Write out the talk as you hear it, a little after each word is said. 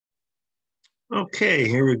Okay,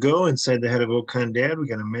 here we go. Inside the head of OconDad, we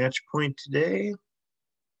got a match point today.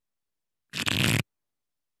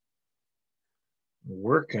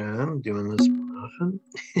 Work on doing this more often.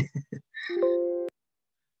 Keep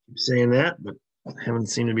saying that, but haven't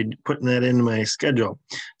seemed to be putting that into my schedule.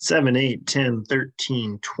 7, 8, 10,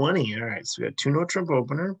 13, 20. All right, so we got 2 no trump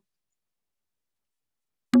opener.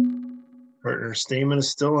 Partner statement is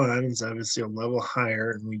still on. It's obviously a level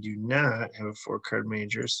higher, and we do not have a 4-card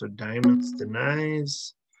major. So diamonds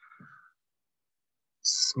denies.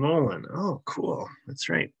 Smolen. Oh, cool. That's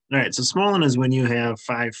right. All right, so Smolen is when you have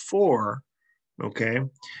 5-4. Okay.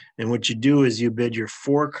 And what you do is you bid your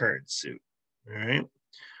 4-card suit. All right.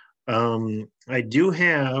 I do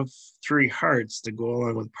have 3 hearts to go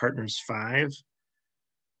along with partner's 5.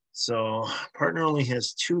 So partner only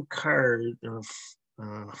has 2 cards,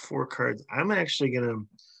 4 cards. I'm actually going to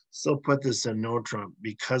still put this in no trump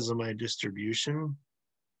because of my distribution.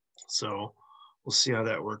 So we'll see how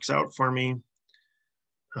that works out for me.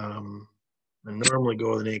 I normally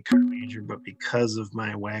go with an 8-card major, but because of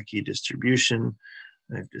my wacky distribution,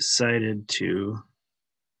 I've decided to,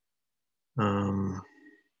 or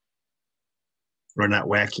not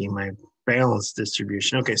wacky, my balanced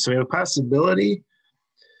distribution. Okay, so we have a possibility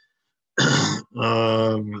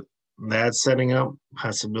of that setting up,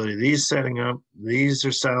 possibility of these setting up. These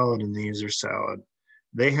are solid and these are solid.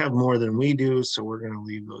 They have more than we do, so we're going to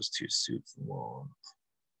leave those 2 suits alone.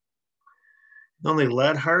 Only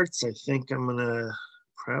lead hearts, I think I'm going to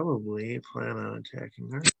probably plan on attacking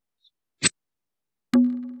her.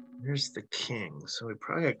 There's the king. So we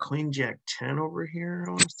probably got queen, jack, 10 over here, I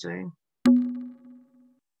want to say.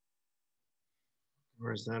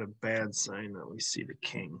 Or is that a bad sign that we see the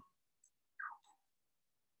king?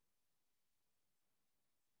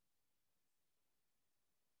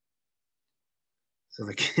 So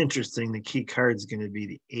interesting, the key card is going to be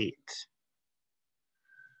the 8.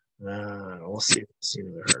 We'll see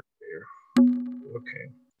another heart there. Okay.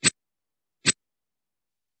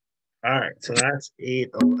 All right, so that's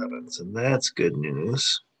 8, 11. So that's good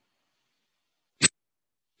news.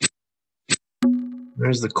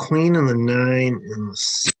 There's the queen and the 9 and the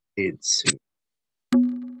spade suit.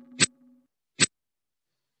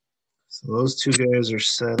 So those 2 guys are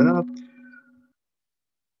set up.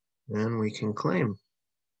 And we can claim.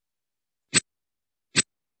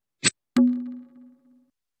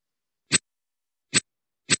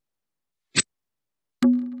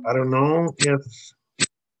 I don't know if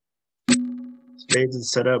spades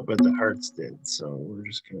is set up, but the hearts did. So we're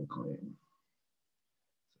just going to claim.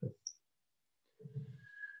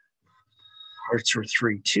 Hearts were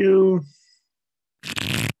 3-2.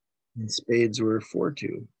 And spades were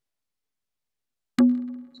 4-2.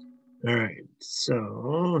 All right,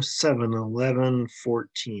 so 7, 11,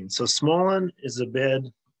 14. So Smolen is a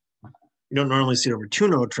bid. You don't normally see it over 2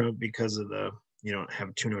 no trump because of you don't have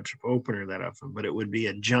a 2 no trump opener that often, but it would be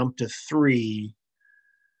a jump to 3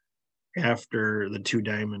 after the 2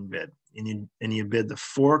 diamond bid. And you bid the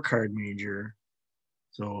 4-card major.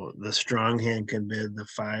 So the strong hand can bid the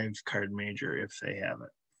 5-card major if they have it.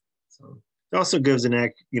 So it also gives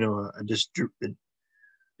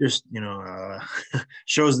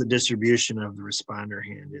shows the distribution of the responder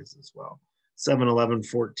hand is as well. 7, 11,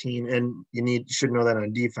 14. And you should know that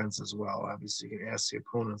on defense as well. Obviously, you can ask the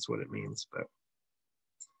opponents what it means. But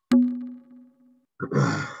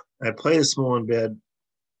I play the Smolen bid,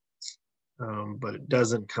 but it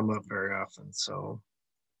doesn't come up very often. So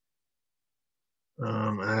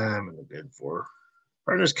I'm going to bid for.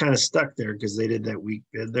 Partner's kind of stuck there because they did that weak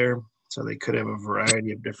bid there. So they could have a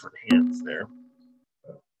variety of different hands there.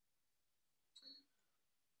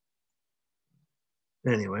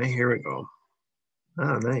 Anyway, here we go.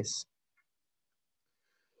 Oh, nice.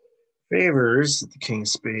 Favors, the king of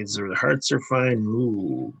spades or the hearts are fine.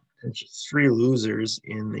 Ooh, 3 losers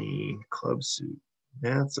in the club suit.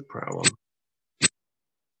 That's a problem.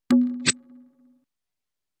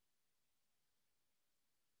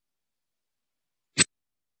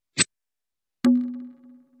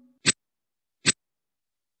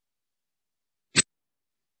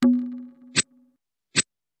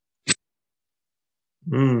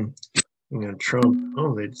 I'm going to trump.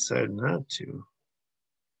 Oh, they decided not to.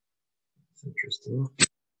 That's interesting.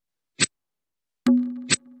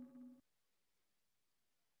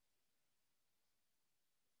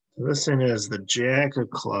 So this one has the jack of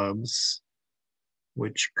clubs,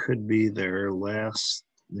 which could be the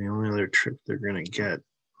only other trick they're going to get.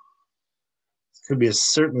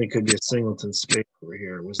 Certainly could be a singleton spade over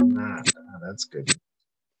here. It was not. Oh, that's good. So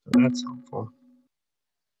that's helpful.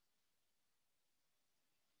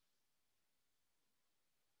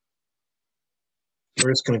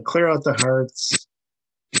 we're just going to clear out the hearts.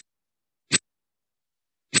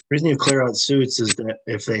 The reason you clear out suits is that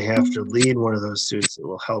if they have to lead one of those suits, it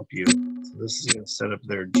will help you. So this is going to set up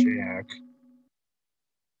their jack.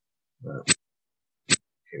 Okay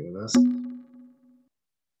with us.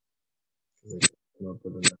 They come up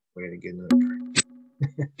with enough way to get another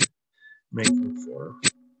trick. Make them 4.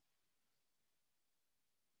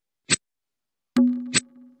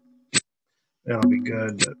 That'll be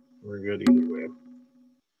good, but we're good either way.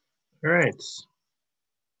 All right.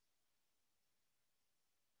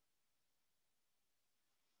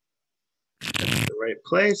 That's the right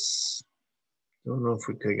place. Don't know if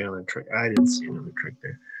we could get another trick. I didn't see another trick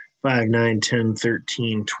there. 5, 9, 10,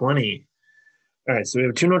 13, 20. All right, so we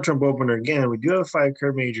have a 2-note trump opener again. We do have a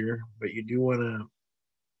 5-card major, but you do want to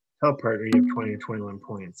tell partner you have 20 or 21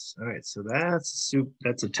 points. All right, so that's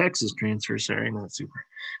a Texas transfer. Sorry, not super.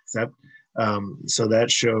 Except, so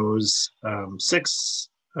that shows 6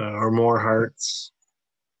 or more hearts,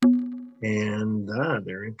 and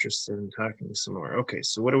they're interested in talking some more. Okay,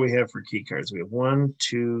 so what do we have for key cards? We have 1,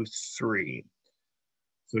 2, 3.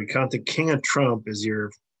 So we count the king of trump as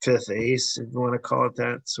your 5th ace, if you want to call it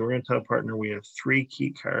that. So we're going to tell partner we have 3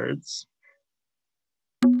 key cards.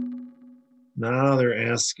 Now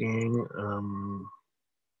they're asking,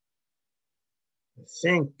 I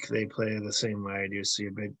think they play the same way I do. So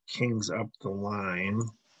you bet kings up the line.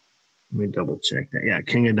 Let me double check that. Yeah,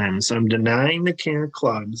 king of diamonds. So I'm denying the king of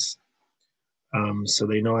clubs. So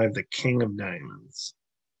they know I have the king of diamonds.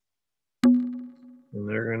 And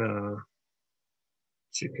they're going to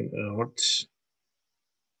chicken out.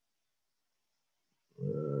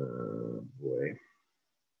 Boy.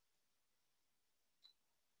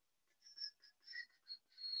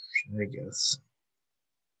 I guess.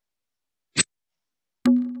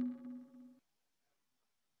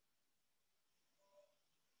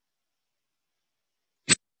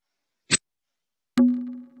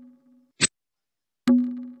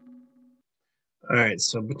 All right,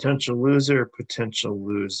 so potential loser.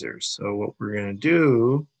 So what we're going to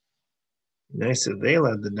do, nice that they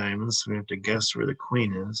led the diamonds, so we have to guess where the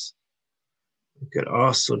queen is. We could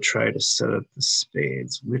also try to set up the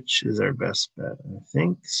spades, which is our best bet. I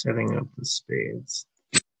think setting up the spades.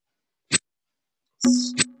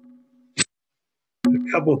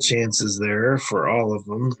 A couple chances there for all of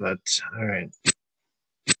them, but all right.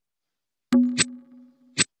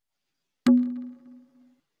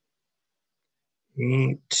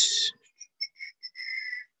 Eight.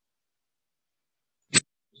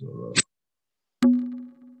 So,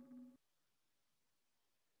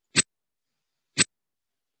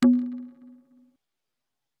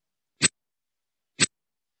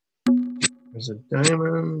 there's a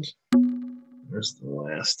diamond. There's the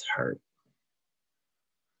last heart.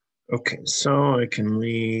 Okay, so I can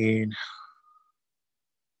lead.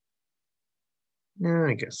 Yeah,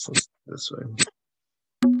 I guess let's do this way.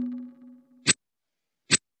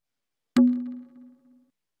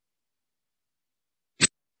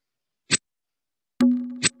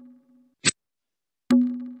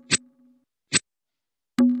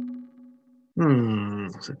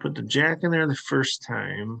 So I put the jack in there the first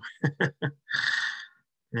time.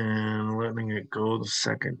 And letting it go the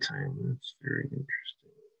second time. That's very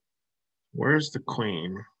interesting. Where's the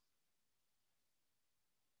queen?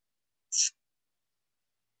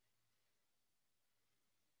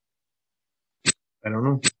 I don't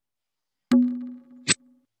know.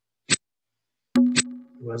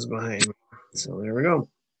 It was behind me. So there we go.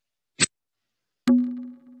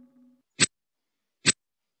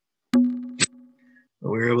 We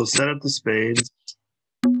were able to set up the spades.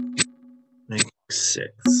 Make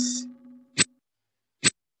 6.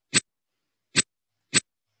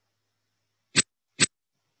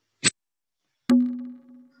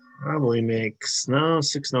 Probably makes, no,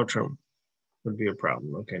 6 no trump would be a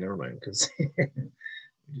problem. Okay, never mind, because we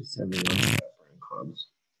just had the one step in clubs.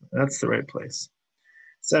 That's the right place.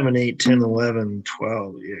 7, 8, 10, 11,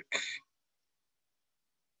 12. Yuck.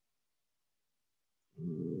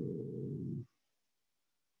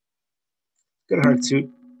 Good heart suit.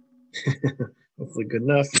 Hopefully good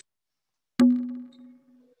enough.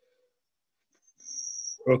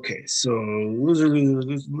 Okay, so loser.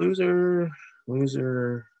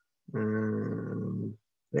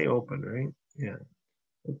 They open, right? Yeah.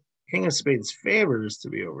 King of Spades favors to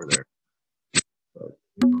be over there. But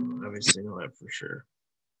obviously know that for sure.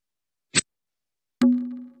 All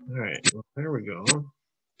right, well, there we go.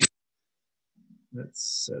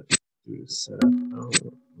 Let's do setup. Oh,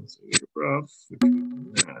 let's get rough, which we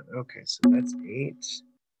do not. Okay, so that's 8.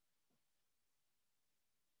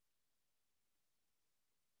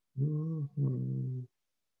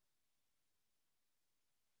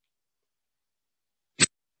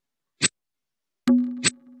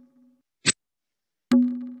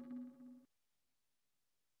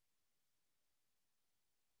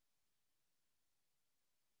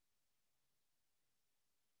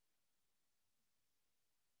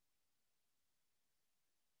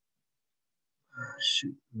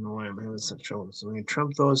 shoot, I don't know why I'm having such trouble. So I'm going to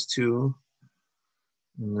trump those two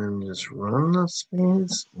and then just run the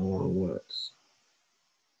spades or what?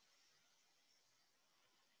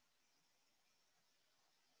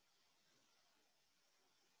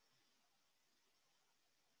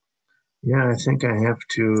 Yeah, I think I have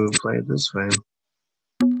to play it this way.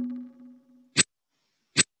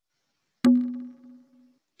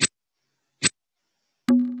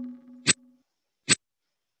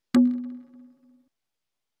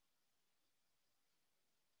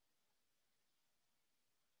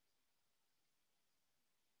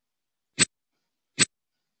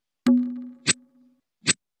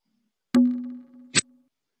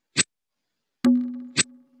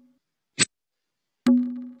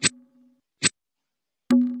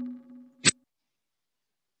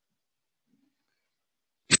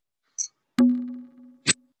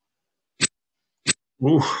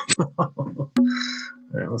 Ooh,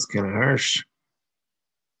 that was kind of harsh.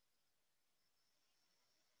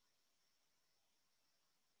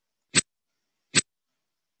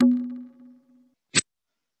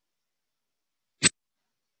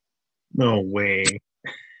 No way.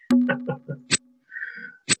 And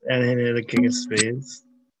then hit a king of spades.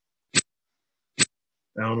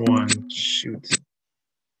 Down one. Shoot.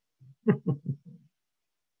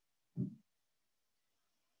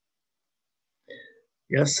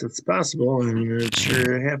 Yes, it's possible, and it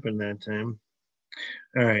sure happened that time.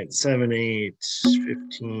 All right, 7, 8,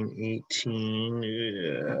 15, 18.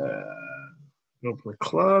 Open a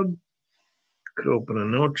club. Could open a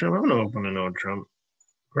no trump. I'm gonna open a no trump.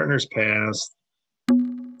 Partner's passed.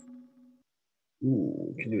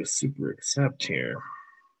 Ooh, can do a super accept here.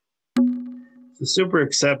 The super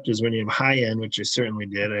accept is when you have high end, which I certainly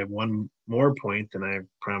did. I have one more point than I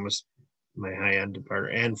promised my high end to partner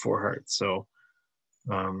and 4 hearts. So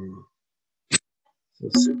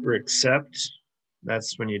super accept,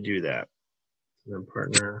 that's when you do that. And then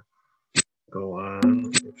partner go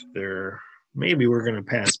on. If they're, maybe we're going to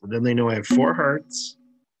pass, but then they know I have 4 hearts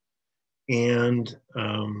and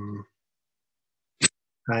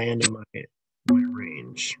high end of my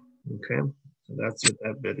range. Okay, so that's what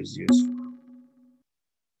that bit is used for.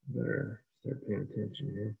 Better start paying attention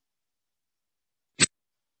here.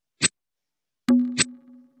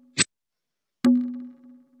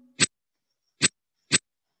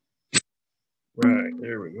 Right,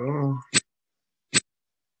 there we go.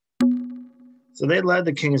 So they led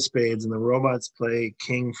the king of spades, and the robots play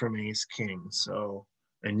king from ace king. So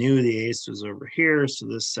I knew the ace was over here, so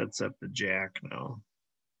this sets up the jack now.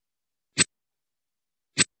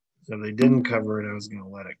 So if they didn't cover it, I was going to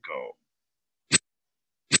let it go.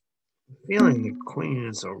 I'm feeling the queen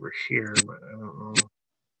is over here, but I don't know.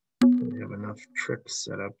 We have enough tricks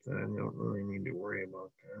set up that I don't really need to worry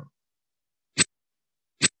about that.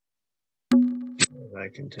 As I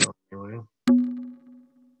can tell anyway.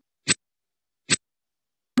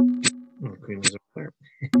 The queen is over there.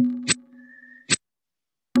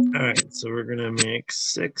 All right, so we're gonna make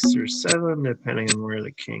 6 or 7, depending on where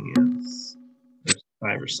the king is. There's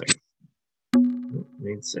 5 or 6.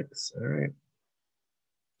 Made 6. All right.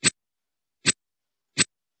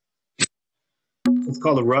 It's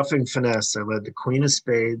called a roughing finesse. I led the queen of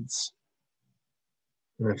spades,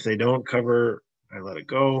 and if they don't cover, I let it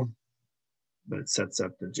go. But it sets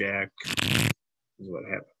up the jack. Is what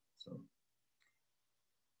happens. So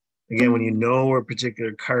again, when you know where a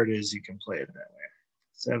particular card is, you can play it that way.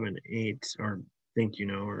 7, 8, or think you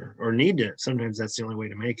know, or need to. Sometimes that's the only way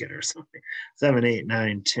to make it, or something. 7, 8,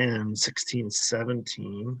 9, 10, 16,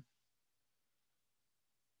 17.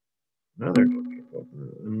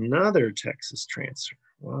 Another Texas transfer.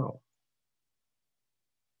 Wow.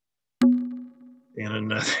 And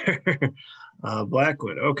another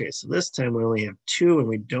Blackwood. Okay, so this time we only have 2 and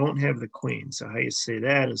we don't have the queen. So how you say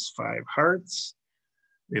that is 5 hearts.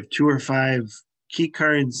 We have 2 or 5 key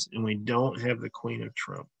cards and we don't have the queen of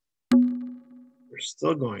trump. We're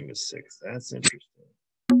still going to 6. That's interesting.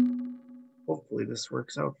 Hopefully this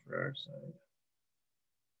works out for our side.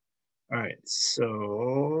 All right,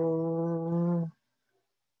 so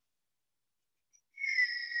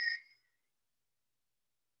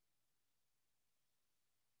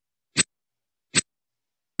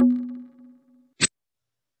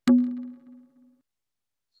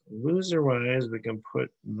loser wise, we can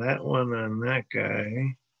put that one on that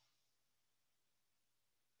guy.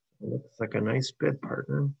 It looks like a nice bid,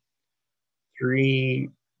 partner. 3,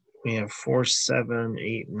 we have 4, 7,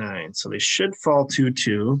 8, 9. So they should fall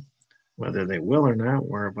 2-2. Whether they will or not,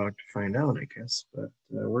 we're about to find out, I guess. But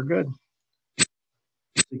we're good. So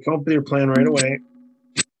you come up with your plan right away.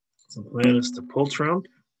 So the plan is to pull trump.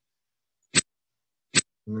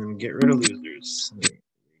 And then get rid of losers. They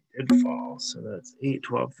did fall, so that's 8,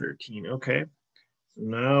 12, 13. Okay. So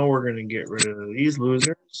now we're going to get rid of these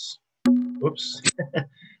losers. Whoops.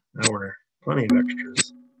 Now we're plenty of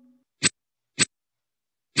extras.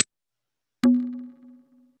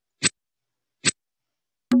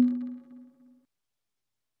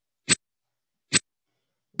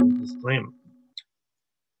 Just play them.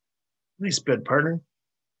 Nice bid, partner.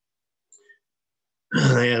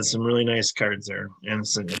 They had some really nice cards there and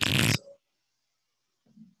signatures.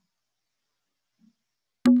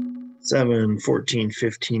 7, 14,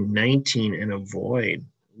 15, 19, and a void.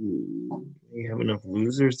 Ooh, we have enough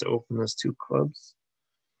losers to open those 2 clubs.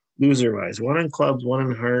 Loser wise, 1 in clubs, 1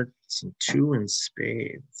 in hearts, and 2 in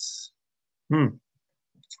spades. I'm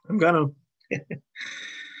gonna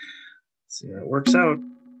see how it works out.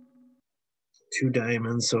 2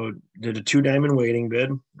 diamonds, so did a 2 diamond waiting bid.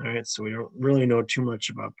 All right, so we don't really know too much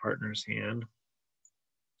about partner's hand.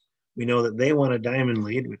 We know that they want a diamond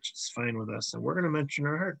lead, which is fine with us, and we're going to mention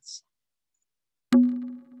our hearts.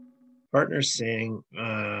 Partner's saying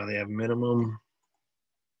they have minimum,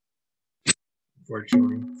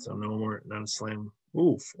 fortunately, so no more, not a slam.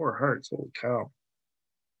 Ooh, 4 hearts, holy cow.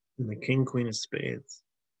 And the king, queen of spades.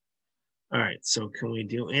 All right, so can we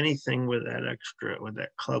do anything with that extra, with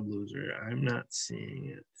that club loser? I'm not seeing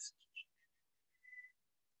it.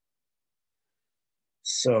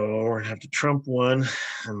 So we're gonna have to trump one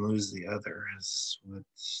and lose the other is what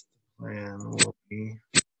the plan will be.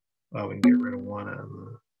 Well, we can get rid of 1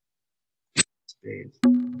 on the spades.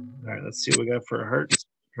 All right, let's see what we got for a hearts.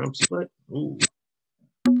 Trump split. Ooh.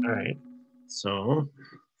 All right. So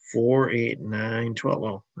 4, 8, 9, 12.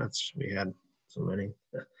 Well, that's, we had so many.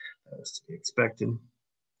 That was to be expected.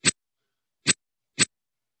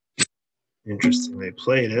 Interesting they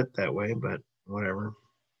played it that way, but whatever.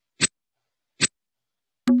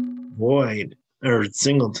 Void or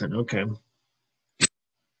singleton. Okay.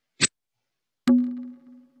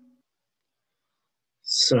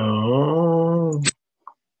 So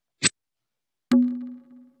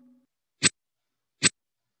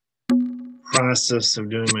process of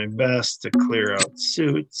doing my best to clear out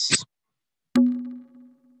suits.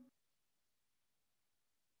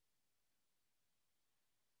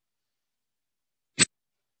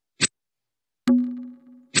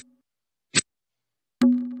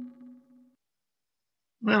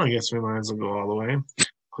 Well, I guess we might as well go all the way.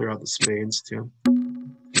 Clear out the spades too.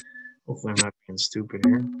 Hopefully I'm not being stupid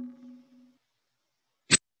here.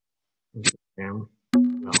 Damn.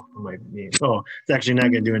 No, I might be. Oh, it's actually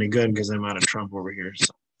not going to do any good because I'm out of trump over here.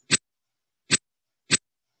 So.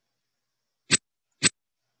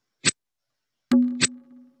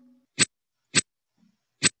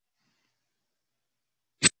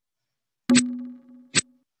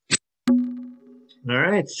 All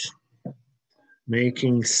right.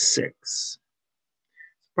 Making 6.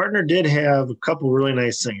 Partner did have a couple really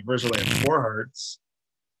nice things. First of all, I have 4 hearts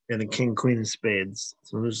and a king, queen of spades.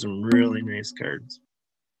 So there's some really nice cards.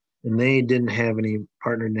 And they didn't have any,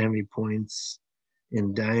 partner didn't have any points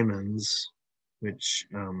in diamonds, which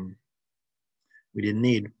we didn't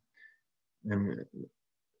need. And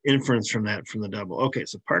inference from that from the double. Okay,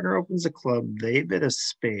 so partner opens a club. They bid a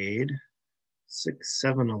spade. 6,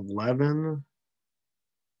 7, 11.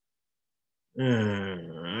 All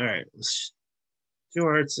right. 2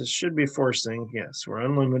 hearts. This should be forcing. Yes, we're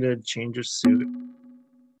unlimited. Change of suit.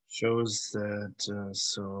 Shows that,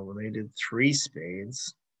 so they did 3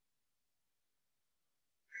 spades.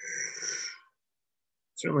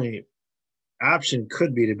 Certainly, option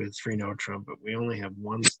could be to bid 3 no trump, but we only have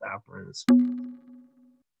 1 stopper in this.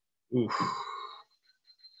 Oof.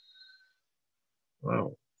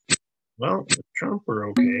 Wow. Well, the trump are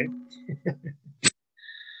okay.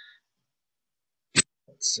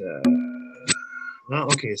 It's, well,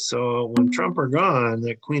 okay, so when trump are gone,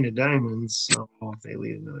 that queen of diamonds, I don't know if they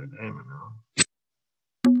leave another diamond now.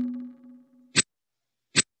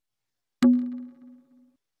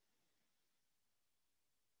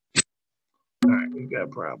 All right, we've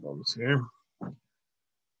got problems here.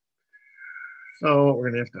 So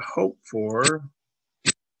we're going to have to hope for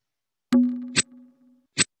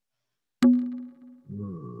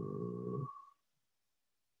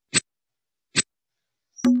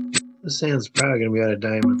this hand's probably going to be out of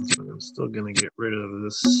diamonds, but I'm still going to get rid of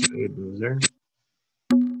this spade loser.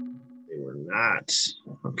 They were not.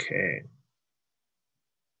 Okay.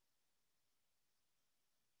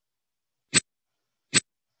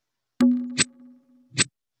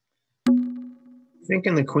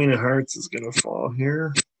 Thinking the queen of hearts is going to fall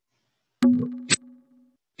here.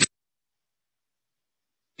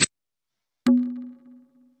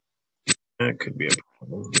 That could be a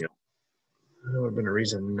problem. Yep. have been a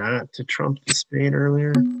reason not to trump the spade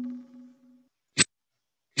earlier.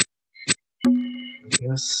 I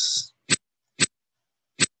guess.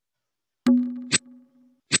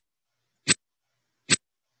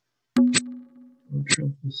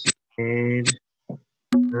 Trump the spade. I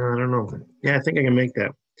don't know. Yeah, I think I can make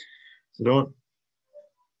that. So don't.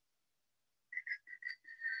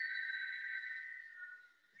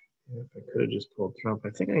 If I could have just pulled Trump, I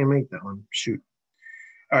think I can make that one. Shoot.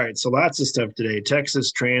 All right, so lots of stuff today.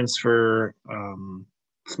 Texas transfer,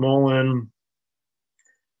 Smolen,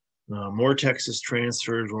 more Texas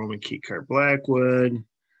transfers, Roman Keycard Blackwood,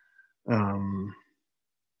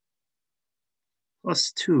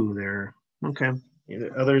 +2 there. Okay.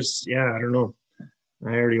 Others, yeah, I don't know.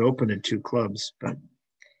 I already opened at 2 clubs, but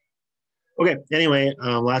okay. Anyway,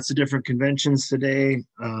 lots of different conventions today.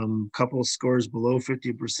 Couple scores below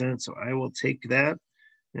 50%, so I will take that,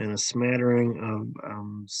 and a smattering of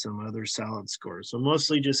some other solid scores. So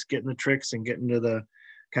mostly just getting the tricks and getting to the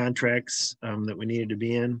contracts that we needed to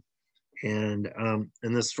be in. And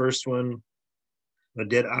in this first one, I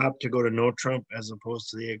did opt to go to no trump as opposed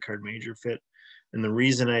to the 8-card major fit. And the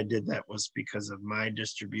reason I did that was because of my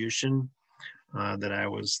distribution, that I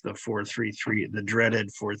was the 433, the dreaded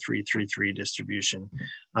 4333 distribution.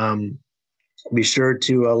 Be sure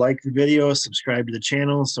to like the video, subscribe to the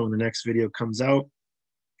channel, so when the next video comes out,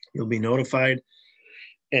 you'll be notified,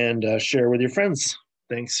 and share with your friends.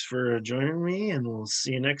 Thanks for joining me, and we'll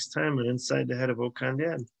see you next time on Inside the Head of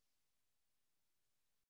OconDad.